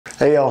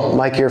Hey y'all,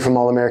 Mike here from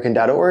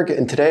allamerican.org,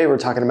 and today we're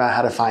talking about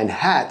how to find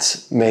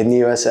hats made in the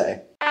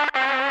USA.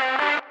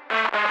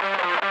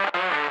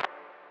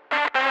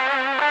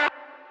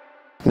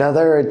 Now,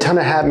 there are a ton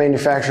of hat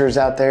manufacturers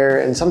out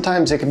there, and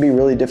sometimes it can be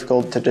really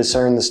difficult to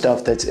discern the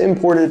stuff that's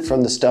imported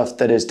from the stuff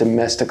that is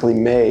domestically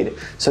made.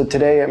 So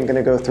today I'm going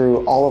to go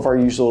through all of our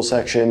usual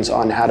sections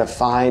on how to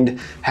find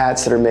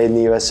hats that are made in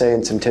the USA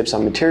and some tips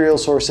on material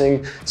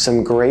sourcing,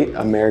 some great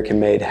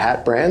American-made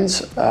hat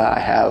brands. I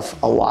have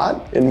a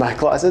lot in my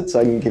closet, so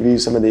I can give you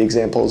some of the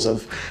examples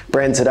of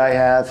brands that I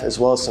have, as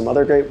well as some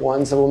other great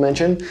ones that we'll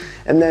mention,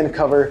 and then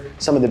cover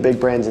some of the big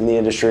brands in the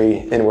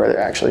industry and where they're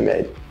actually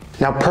made.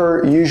 Now,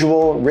 per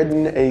usual,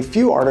 written a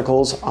few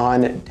articles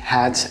on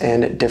hats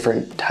and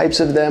different types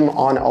of them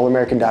on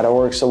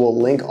allamerican.org, so we'll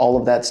link all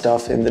of that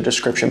stuff in the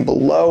description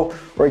below,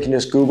 or you can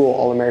just Google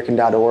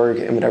allamerican.org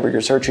and whatever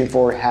you're searching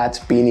for, hats,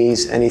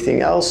 beanies,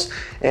 anything else,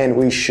 and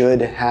we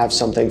should have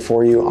something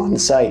for you on the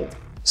site.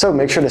 So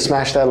make sure to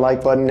smash that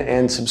like button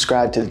and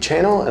subscribe to the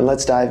channel, and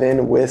let's dive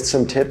in with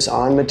some tips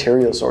on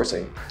material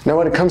sourcing. Now,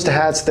 when it comes to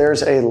hats,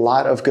 there's a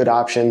lot of good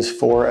options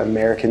for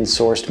American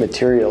sourced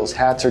materials.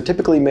 Hats are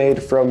typically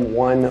made from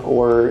one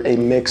or a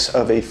mix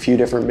of a few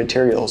different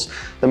materials.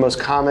 The most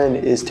common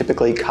is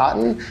typically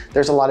cotton.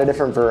 There's a lot of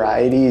different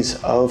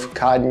varieties of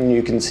cotton.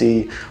 You can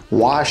see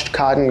washed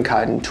cotton,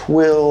 cotton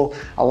twill,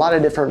 a lot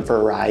of different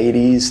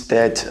varieties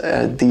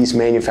that these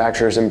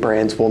manufacturers and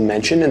brands will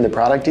mention in the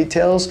product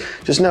details.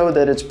 Just know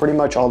that it's pretty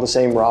much all the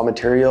same raw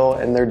material,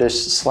 and there are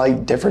just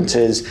slight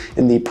differences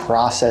in the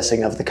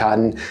processing of the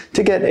cotton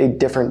to get a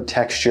different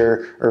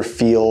texture or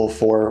feel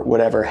for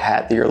whatever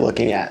hat that you're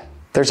looking at.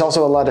 There's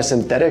also a lot of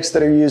synthetics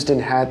that are used in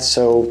hats,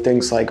 so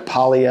things like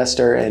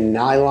polyester and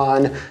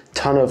nylon,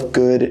 ton of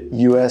good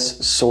US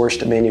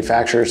sourced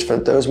manufacturers for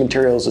those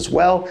materials as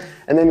well.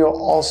 And then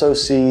you'll also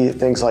see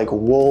things like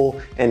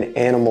wool and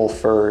animal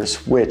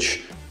furs,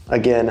 which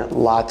again,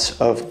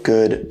 lots of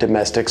good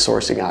domestic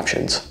sourcing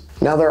options.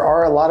 Now, there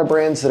are a lot of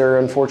brands that are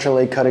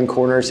unfortunately cutting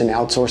corners and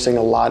outsourcing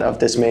a lot of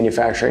this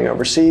manufacturing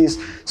overseas.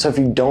 So if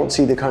you don't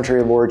see the country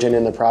of origin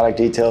in the product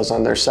details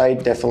on their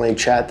site, definitely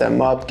chat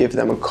them up, give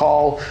them a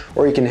call,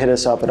 or you can hit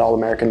us up at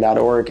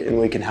allamerican.org and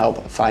we can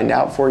help find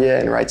out for you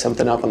and write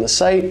something up on the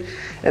site.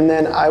 And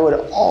then I would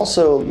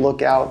also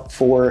look out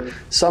for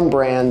some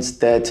brands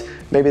that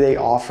maybe they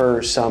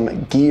offer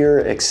some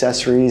gear,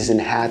 accessories,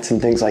 and hats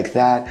and things like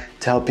that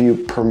to help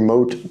you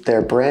promote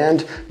their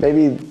brand.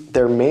 Maybe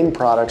their main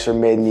products are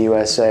made in the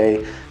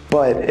USA,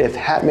 but if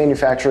hat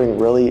manufacturing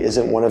really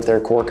isn't one of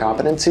their core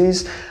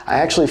competencies, I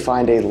actually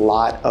find a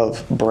lot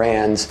of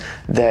brands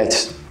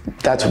that's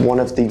one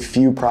of the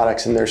few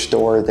products in their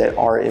store that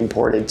are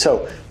imported.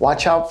 So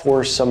watch out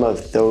for some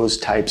of those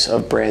types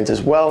of brands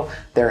as well.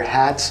 Their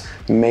hats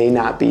may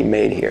not be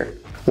made here.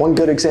 One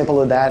good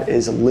example of that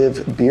is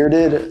Live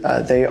Bearded.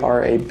 They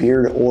are a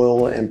beard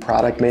oil and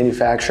product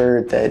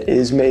manufacturer that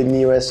is made in the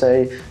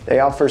USA. They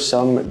offer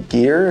some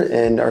gear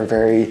and are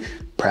very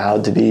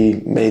proud to be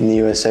made in the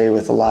USA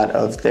with a lot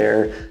of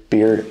their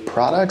beard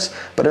products,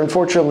 but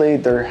unfortunately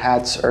their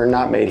hats are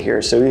not made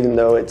here. So even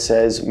though it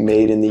says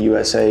made in the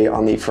USA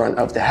on the front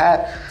of the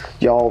hat,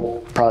 y'all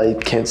probably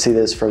can't see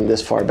this from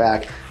this far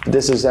back, but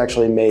this is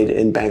actually made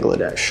in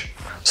Bangladesh.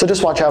 So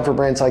just watch out for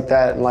brands like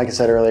that, and like I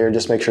said earlier,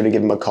 just make sure to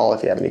give them a call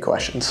if you have any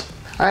questions.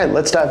 All right,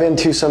 let's dive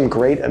into some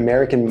great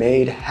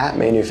American-made hat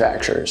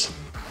manufacturers.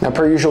 Now,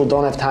 per usual,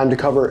 don't have time to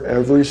cover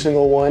every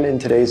single one in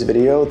today's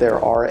video. There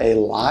are a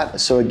lot.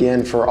 So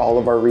again, for all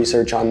of our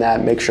research on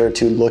that, make sure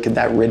to look at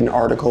that written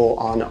article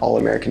on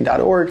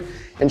allamerican.org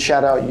and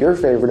shout out your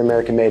favorite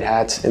American-made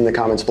hats in the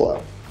comments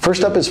below.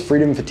 First up is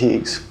Freedom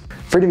Fatigues.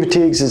 Freedom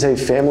Fatigues is a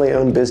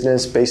family-owned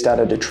business based out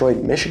of Detroit,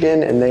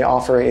 Michigan, and they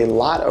offer a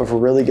lot of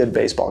really good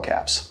baseball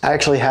caps. I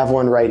actually have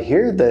one right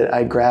here that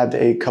I grabbed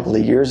a couple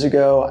of years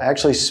ago. I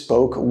actually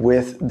spoke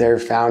with their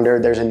founder.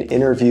 There's an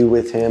interview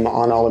with him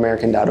on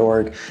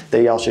allamerican.org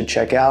that y'all should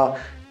check out.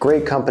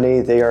 Great company.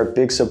 They are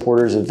big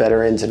supporters of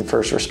veterans and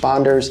first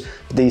responders.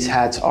 These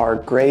hats are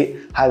great.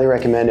 Highly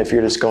recommend if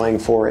you're just going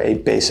for a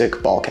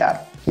basic ball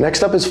cap.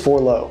 Next up is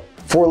Forloh.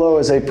 Forloh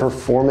is a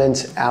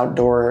performance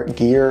outdoor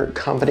gear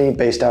company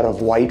based out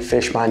of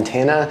Whitefish,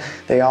 Montana.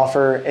 They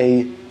offer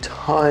a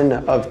ton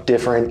of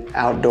different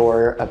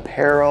outdoor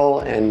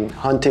apparel and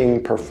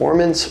hunting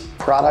performance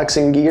products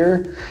and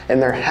gear, and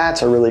their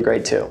hats are really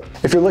great too.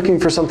 If you're looking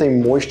for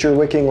something moisture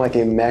wicking like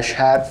a mesh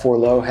hat,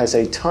 Forloh has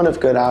a ton of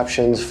good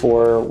options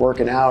for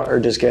working out or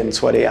just getting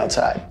sweaty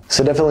outside.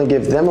 So definitely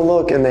give them a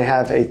look, and they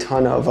have a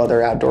ton of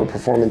other outdoor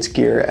performance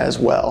gear as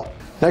well.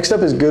 Next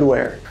up is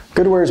Goodwear.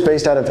 Goodwear is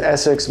based out of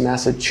Essex,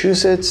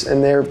 Massachusetts,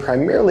 and they're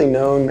primarily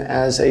known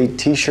as a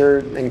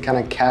t-shirt and kind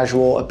of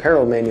casual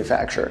apparel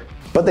manufacturer.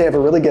 But they have a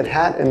really good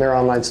hat in their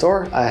online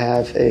store. I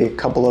have a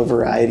couple of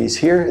varieties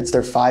here. It's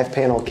their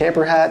 5-panel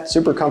camper hat,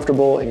 super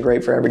comfortable and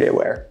great for everyday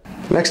wear.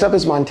 Next up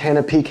is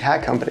Montana Peak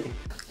Hat Company.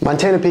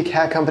 Montana Peak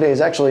Hat Company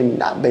is actually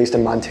not based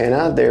in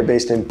Montana. They're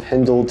based in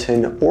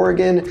Pendleton,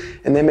 Oregon,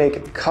 and they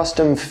make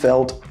custom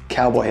felt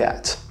cowboy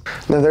hats.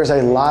 Now, there's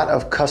a lot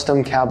of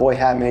custom cowboy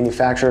hat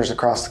manufacturers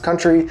across the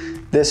country.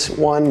 This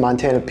one,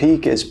 Montana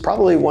Peak, is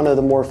probably one of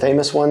the more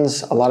famous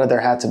ones. A lot of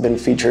their hats have been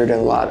featured in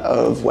a lot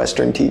of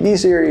Western TV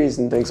series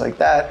and things like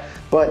that,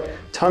 but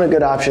ton of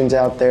good options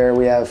out there.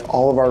 We have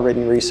all of our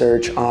written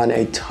research on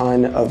a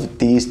ton of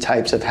these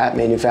types of hat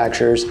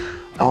manufacturers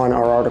on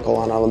our article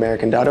on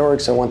allamerican.org.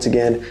 So once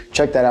again,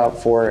 check that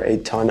out for a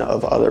ton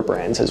of other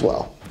brands as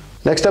well.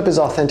 Next up is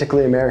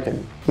Authentically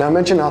American. Now, I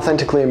mentioned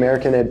Authentically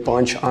American a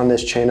bunch on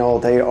this channel.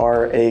 They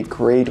are a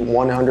great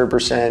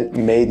 100%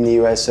 made in the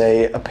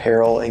USA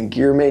apparel and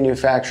gear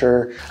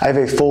manufacturer. I have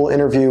a full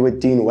interview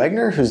with Dean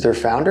Wegner, who's their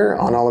founder,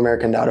 on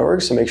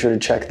allamerican.org, so make sure to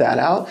check that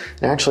out.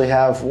 And I actually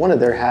have one of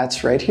their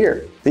hats right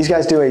here. These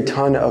guys do a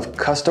ton of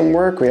custom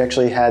work. We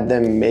actually had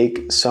them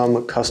make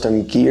some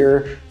custom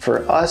gear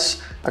for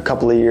us a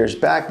couple of years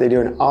back. They do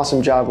an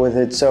awesome job with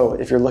it. So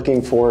if you're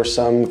looking for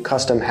some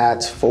custom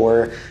hats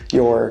for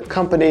your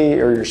company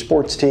or your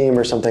sports team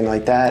or something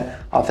like that,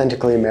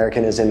 Authentically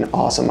American is an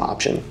awesome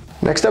option.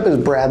 Next up is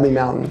Bradley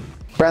Mountain.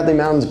 Bradley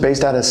Mountain's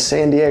based out of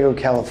San Diego,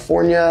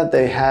 California.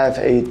 They have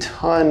a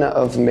ton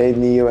of made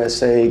in the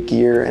USA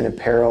gear and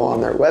apparel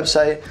on their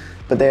website,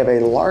 but they have a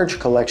large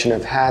collection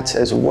of hats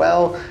as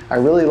well. I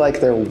really like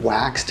their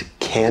waxed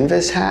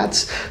canvas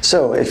hats.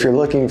 So if you're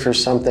looking for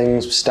something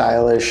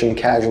stylish and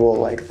casual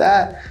like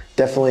that,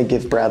 definitely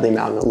give Bradley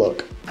Mountain a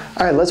look.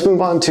 All right, let's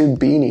move on to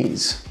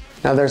beanies.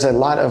 Now, there's a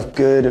lot of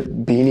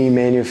good beanie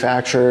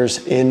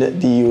manufacturers in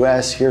the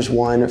US. Here's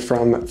one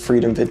from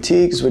Freedom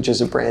Fatigues, which is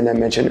a brand I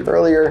mentioned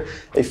earlier.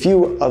 A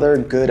few other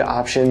good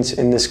options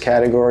in this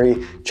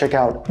category. Check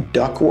out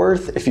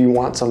Duckworth if you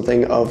want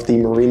something of the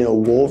merino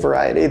wool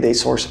variety. They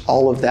source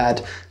all of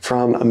that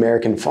from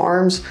American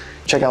farms.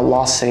 Check out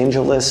Los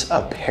Angeles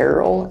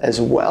Apparel as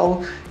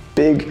well.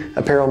 Big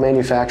apparel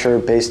manufacturer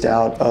based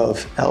out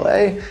of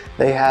LA.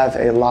 They have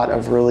a lot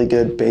of really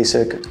good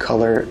basic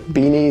color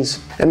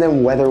beanies. And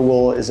then Weather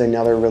Wool is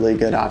another really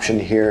good option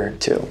here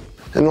too.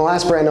 And the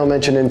last brand I'll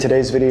mention in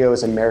today's video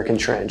is American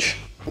Trench.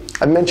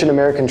 I've mentioned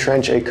American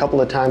Trench a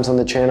couple of times on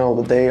the channel,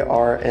 but they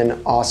are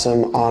an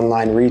awesome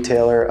online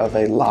retailer of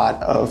a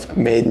lot of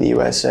made in the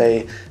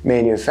USA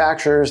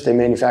manufacturers. They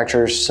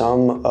manufacture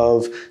some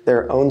of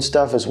their own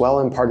stuff as well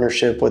in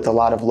partnership with a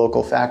lot of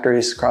local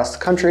factories across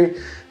the country.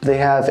 They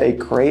have a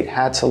great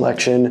hat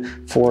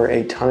selection for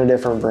a ton of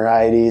different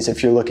varieties.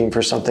 If you're looking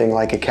for something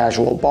like a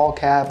casual ball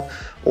cap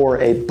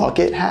or a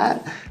bucket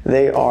hat,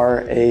 they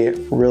are a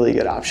really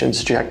good option.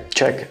 So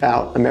check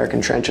out American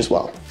Trench as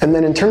well. And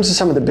then in terms of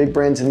some of the big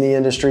brands in the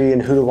industry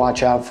and who to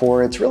watch out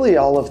for, it's really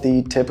all of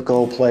the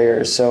typical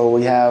players. So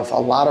we have a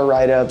lot of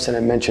write-ups, and I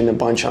mentioned a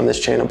bunch on this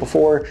channel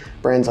before.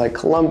 Brands like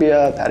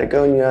Columbia,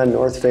 Patagonia,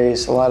 North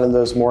Face, a lot of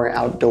those more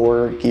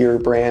outdoor gear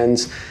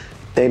brands.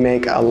 They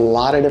make a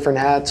lot of different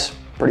hats.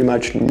 Pretty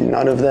much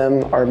none of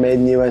them are made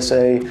in the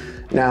USA.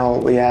 Now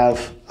we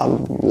have a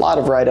lot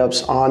of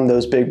write-ups on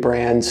those big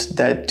brands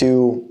that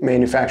do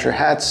manufacture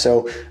hats,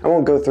 so I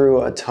won't go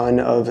through a ton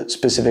of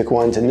specific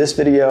ones in this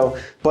video,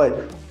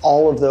 but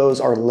all of those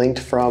are linked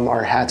from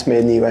our Hats Made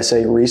in the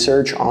USA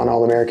research on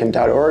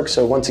allamerican.org.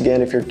 So once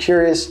again, if you're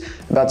curious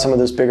about some of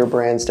those bigger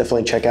brands,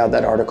 definitely check out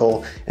that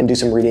article and do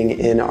some reading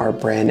in our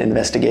brand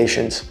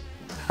investigations.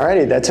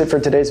 Alrighty, that's it for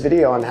today's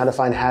video on how to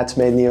find hats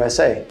made in the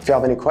USA. If you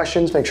have any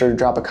questions, make sure to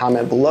drop a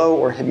comment below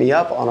or hit me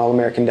up on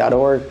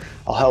allamerican.org.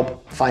 I'll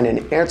help find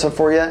an answer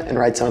for you and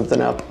write something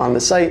up on the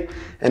site.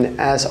 And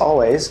as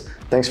always,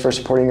 thanks for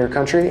supporting your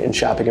country and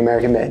shopping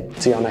American made.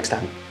 See y'all next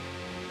time.